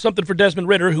he'll have something for Desmond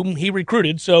Ridder, whom he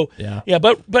recruited. So yeah.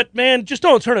 But man, just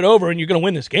don't turn it over, and you're going to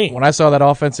win this game. When I saw that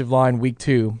offensive line week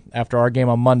 2 after our game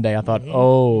on Monday, I thought,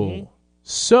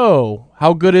 so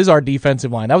how good is our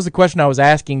defensive line? That was the question I was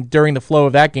asking during the flow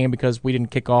of that game because we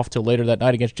didn't kick off till later that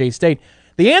night against J-State.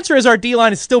 The answer is our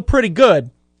D-line is still pretty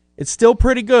good. It's still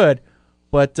pretty good.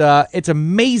 But it's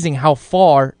amazing how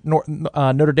far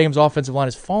Notre Dame's offensive line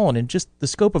has fallen in just the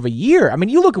scope of a year. I mean,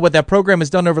 you look at what that program has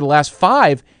done over the last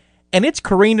 5, and it's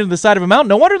careened into the side of a mountain.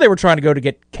 No wonder they were trying to go to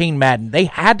get Kane Madden. They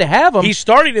had to have him. He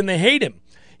started, and they hate him.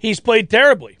 He's played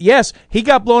terribly. Yes, he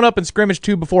got blown up in scrimmage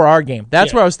 2 before our game.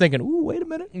 That's where I was thinking, ooh, wait a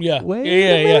minute. Yeah. Wait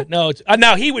a minute. No, it's,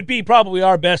 now he would be probably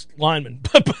our best lineman.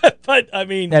 but I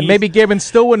mean. And maybe Gibbons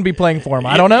still wouldn't be playing for him.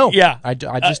 I don't know. Yeah. I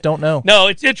just don't know. No,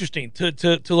 it's interesting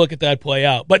to look at that play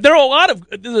out. But there are a lot of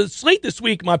 – the slate this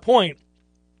week, my point,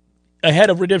 ahead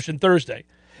of Redemption Thursday,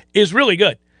 is really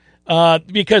good.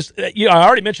 Because I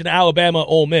already mentioned Alabama,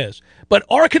 Ole Miss. But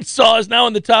Arkansas is now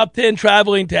in the top 10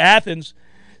 traveling to Athens.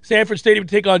 Sanford Stadium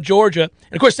to take on Georgia.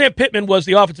 And, of course, Sam Pittman was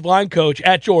the offensive line coach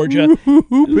at Georgia.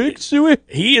 Big Suey.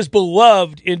 He is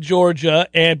beloved in Georgia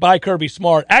and by Kirby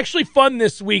Smart. Actually fun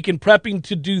this week in prepping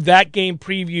to do that game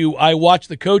preview. I watched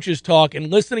the coaches talk, and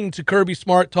listening to Kirby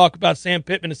Smart talk about Sam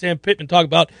Pittman and Sam Pittman talk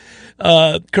about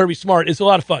Kirby Smart is a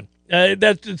lot of fun.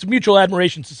 It's a mutual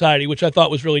admiration society, which I thought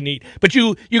was really neat. But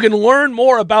you can learn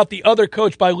more about the other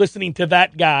coach by listening to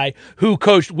that guy who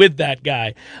coached with that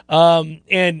guy.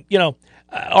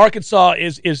 Arkansas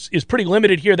is pretty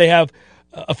limited here. They have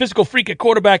a physical freak at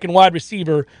quarterback and wide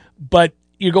receiver, but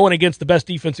you're going against the best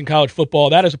defense in college football.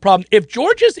 That is a problem. If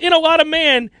Georgia's in a lot of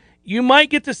man, you might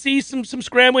get to see some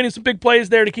scrambling and some big plays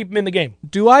there to keep them in the game.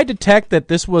 Do I detect that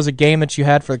this was a game that you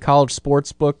had for the college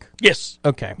sports book? Yes.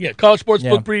 Okay. Yeah, college sports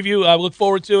book preview. I look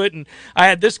forward to it. And I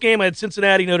had this game. I had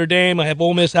Cincinnati, Notre Dame. I have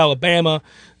Ole Miss, Alabama.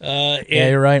 Yeah,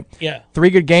 you're right. Yeah.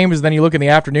 3 good games, then you look in the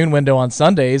afternoon window on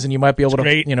Sundays, and you might be able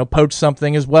to poach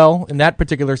something as well in that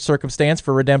particular circumstance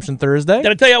for Redemption Thursday.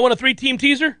 Did I tell you I won a 3-team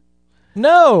teaser?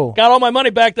 No. Got all my money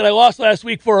back that I lost last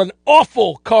week for an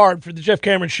awful card for the Jeff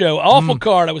Cameron show. Awful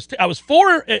card. I was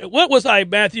 4. What was I,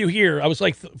 Matthew? Here I was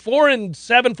like 4-7,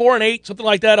 4-8, something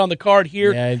like that on the card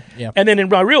here. Yeah. And then in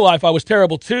my real life, I was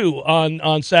terrible too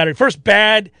on Saturday. First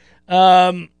bad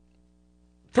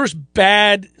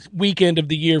weekend of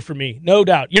the year for me, no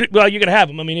doubt. You're gonna have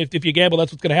them. I mean, if you gamble,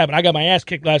 that's what's gonna happen. I got my ass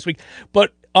kicked last week,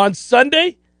 but on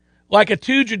Sunday, like a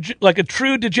true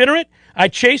degenerate, I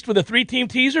chased with a 3-team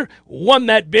teaser, won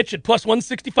that bitch at plus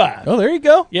 165. Oh, there you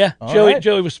go. Yeah,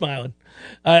 Joey was smiling.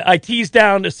 I teased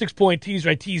down a 6-point teaser.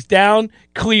 I teased down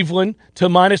Cleveland to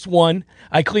 -1.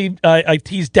 I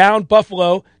teased down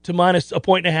Buffalo to minus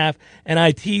 1.5, and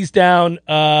I teased down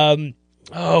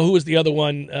who was the other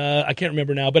one? I can't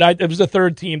remember now, but it was a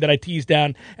third team that I teased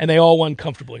down, and they all won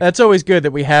comfortably. That's always good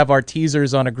that we have our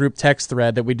teasers on a group text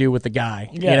thread that we do with the guy.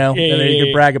 And then you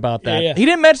can brag about that. Yeah. He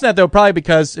didn't mention that, though, probably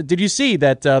because, did you see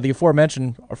that the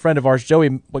aforementioned friend of ours,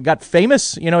 Joey, got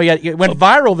famous? He went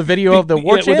viral, the video of the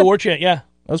war chant? With the war chant, yeah.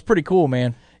 That was pretty cool,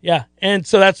 man. Yeah, and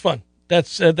so that's fun.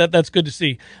 That's good to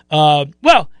see.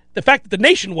 The fact that the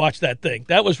nation watched that thing,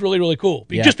 that was really, really cool.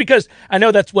 Yeah. Just because I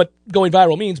know that's what going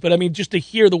viral means, but I mean, just to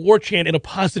hear the war chant in a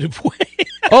positive way.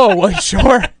 Oh, well,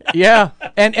 sure. Yeah.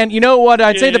 And you know what?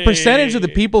 I'd say the percentage of the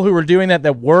people who were doing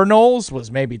that were Noles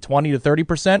was maybe 20 to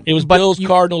 30%. It was Bills,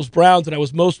 Cardinals, Browns, and I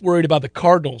was most worried about the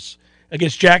Cardinals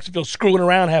against Jacksonville screwing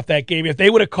around half that game. If they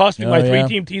would have cost me my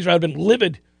 3-team teaser, I would have been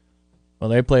livid. Well,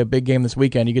 they play a big game this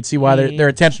weekend. You could see why their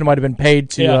attention might have been paid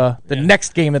to the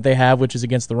next game that they have, which is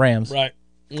against the Rams. Right.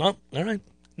 Well, all right.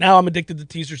 Now I'm addicted to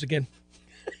teasers again.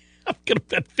 I'm going to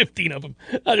bet 15 of them.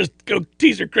 I'll just go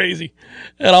teaser crazy.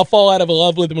 And I'll fall out of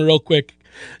love with them real quick.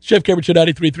 Chef Cameron Show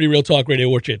 93.3 Real Talk Radio,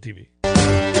 War Chant TV.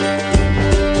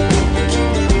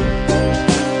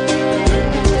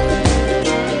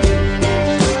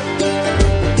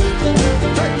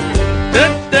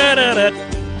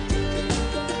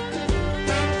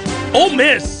 Ole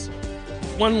Miss.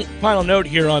 One final note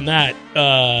here on that.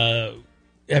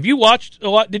 Have you watched a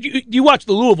lot? Did you watch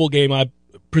the Louisville game? I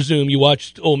presume you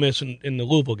watched Ole Miss in the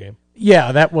Louisville game.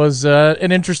 Yeah, that was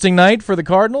an interesting night for the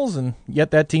Cardinals, and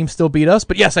yet that team still beat us.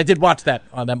 But yes, I did watch that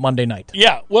on that Monday night.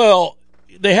 Yeah, well,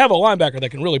 they have a linebacker that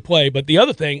can really play. But the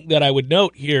other thing that I would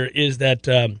note here is that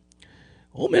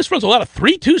Ole Miss runs a lot of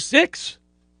 3-2-6.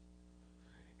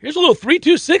 Here's a little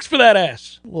 3-2-6 for that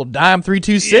ass. A little dime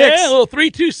 3-2-6. Yeah, a little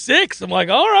 3-2-6. I'm like,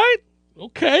 all right,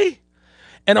 okay.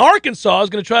 And Arkansas is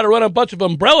going to try to run a bunch of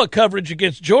umbrella coverage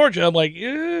against Georgia. I'm like,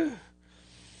 yeah,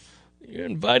 you're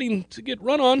inviting to get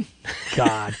run on.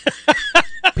 God.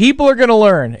 People are going to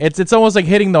learn. It's almost like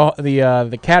hitting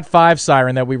the Cat 5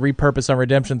 siren that we repurpose on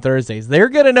Redemption Thursdays. They're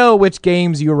going to know which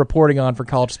games you're reporting on for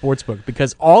College Sportsbook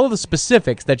because all of the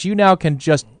specifics that you now can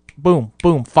just boom,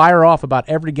 boom, fire off about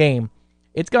every game,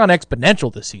 it's gone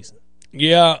exponential this season.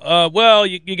 Yeah, well,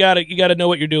 you gotta know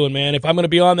what you're doing, man. If I'm going to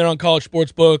be on there on College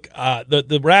Sportsbook,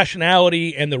 the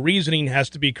rationality and the reasoning has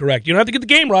to be correct. You don't have to get the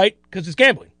game right because it's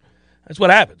gambling. That's what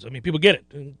happens. I mean, people get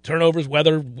it. Turnovers,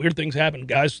 weather, weird things happen.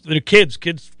 Guys, they're kids.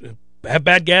 Kids have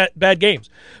bad games.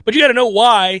 But you got to know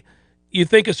why you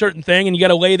think a certain thing, and you got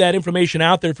to lay that information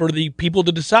out there for the people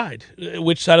to decide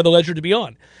which side of the ledger to be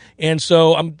on. And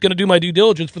so I'm going to do my due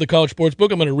diligence for the College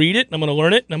Sportsbook. I'm going to read it, and I'm going to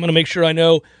learn it, and I'm going to make sure I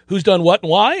know who's done what and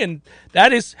why. And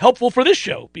that is helpful for this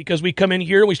show because we come in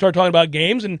here and we start talking about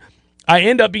games, and I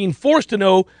end up being forced to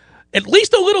know at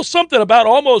least a little something about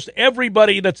almost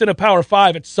everybody that's in a Power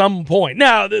 5 at some point.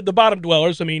 Now, the bottom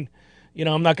dwellers, I mean, you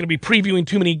know, I'm not going to be previewing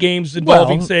too many games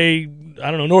involving, say,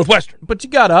 I don't know, Northwestern. But you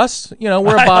got us. You know,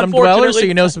 we're a bottom dweller, so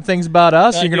you know some things about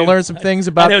us. You're going to learn some things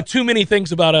about... I know too many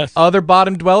things about us. Other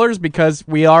bottom dwellers because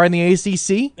we are in the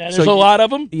ACC. And there's a lot of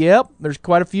them. Yep, there's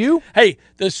quite a few. Hey,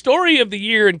 the story of the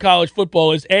year in college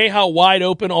football is, A, how wide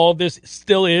open all of this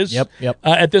still is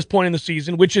at this point in the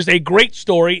season, which is a great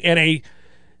story and a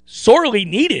sorely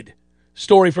needed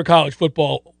story for college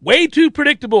football. Way too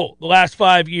predictable the last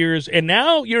 5 years, and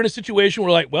now you're in a situation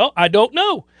where, like, well, I don't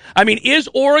know. I mean, is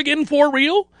Oregon for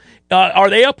real? Are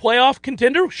they a playoff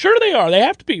contender? Sure they are. They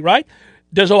have to be, right?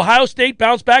 Does Ohio State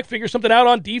bounce back, figure something out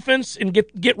on defense, and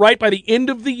get right by the end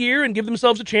of the year and give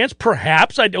themselves a chance?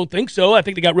 Perhaps. I don't think so. I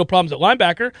think they got real problems at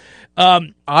linebacker.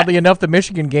 Oddly enough, the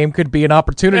Michigan game could be an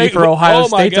opportunity for Ohio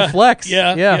State to flex.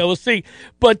 Yeah, we'll see.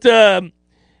 But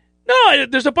no,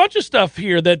 there's a bunch of stuff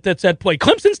here that's at play.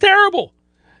 Clemson's terrible.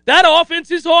 That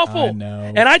offense is awful. I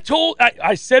know. And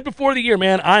I said before the year,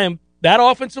 man, that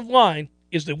offensive line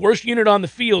is the worst unit on the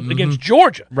field against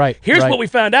Georgia. Right. Here's what we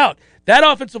found out. That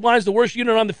offensive line is the worst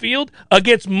unit on the field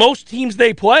against most teams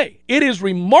they play. It is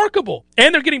remarkable.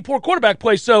 And they're getting poor quarterback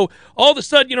play, so all of a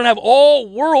sudden you don't have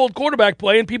all-world quarterback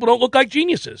play and people don't look like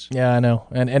geniuses. Yeah, I know.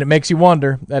 And it makes you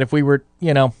wonder that if we were,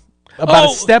 about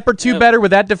a step or two better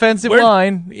with that defensive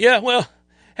line. Yeah, well,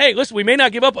 hey, listen, we may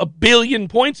not give up 1 billion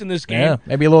points in this game. Yeah,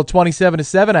 maybe a little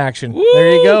 27-7 action. Woo!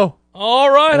 There you go. All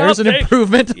right, there's an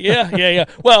improvement. Yeah.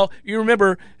 Well, you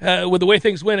remember with the way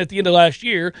things went at the end of last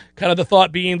year, kind of the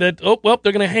thought being that,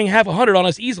 they're going to hang half 100 on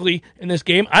us easily in this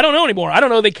game. I don't know anymore. I don't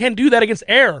know. They can do that against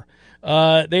air.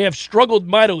 They have struggled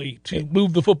mightily to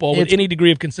move the football with any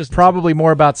degree of consistency. Probably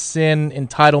more about sin,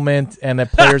 entitlement, and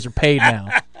that players are paid now.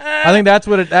 I think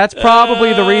that's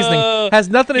probably the reasoning. Has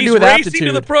nothing to do with aptitude. Racing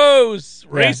to the pros.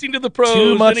 Racing to the pros.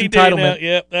 Too much entitlement.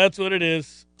 Yep, that's what it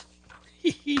is.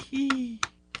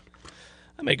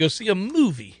 I may go see a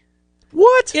movie.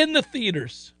 What? In the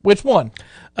theaters. Which one?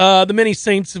 The Many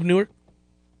Saints of Newark.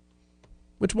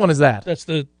 Which one is that? That's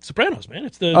the Sopranos, man.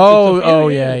 It's the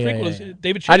yeah.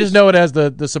 David Chase. I just know it as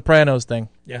the Sopranos thing.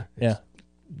 Yeah.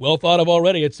 Well thought of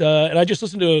already. It's and I just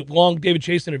listened to a long David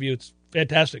Chase interview. It's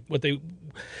fantastic what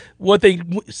they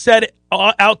set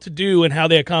out to do and how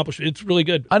they accomplished it. It's really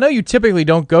good. I know you typically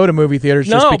don't go to movie theaters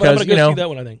just because, but I'm gonna go see that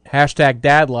one, I think. Hashtag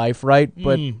dad life, right?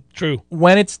 But true.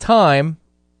 When it's time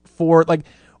for,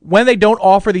 when they don't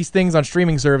offer these things on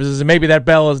streaming services, and maybe that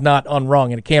bell is not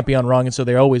unrung, and it can't be unrung, and so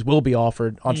they always will be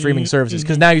offered on streaming services,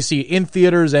 because now you see in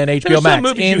theaters and HBO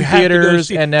Max, in theaters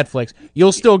and Netflix.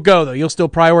 You'll still go, though. You'll still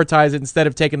prioritize it instead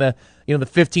of taking the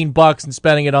 $15 and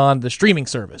spending it on the streaming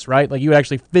service, right? Like, you would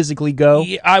actually physically go.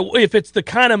 Yeah, if it's the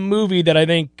kind of movie that I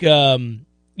think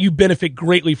you benefit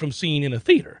greatly from seeing in a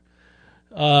theater.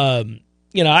 I'm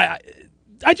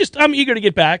eager to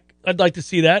get back. I'd like to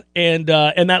see that, and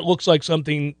that looks like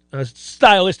something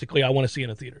stylistically I want to see in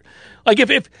a theater. Like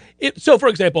if so, for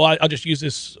example, I'll just use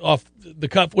this off the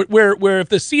cuff, where if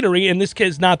the scenery, in this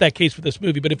case, not that case for this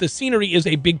movie, but if the scenery is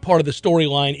a big part of the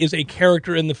storyline, is a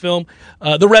character in the film,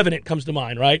 The Revenant comes to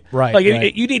mind, right? Right. Like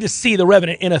you need to see The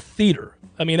Revenant in a theater.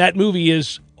 I mean, that movie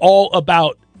is all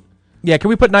about Yeah, can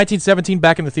we put 1917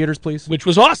 back in the theaters, please? Which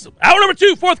was awesome. Hour number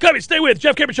 2, forthcoming. Stay with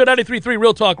Jeff Cameron Show, 93.3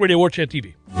 Real Talk Radio, War Chant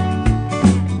TV.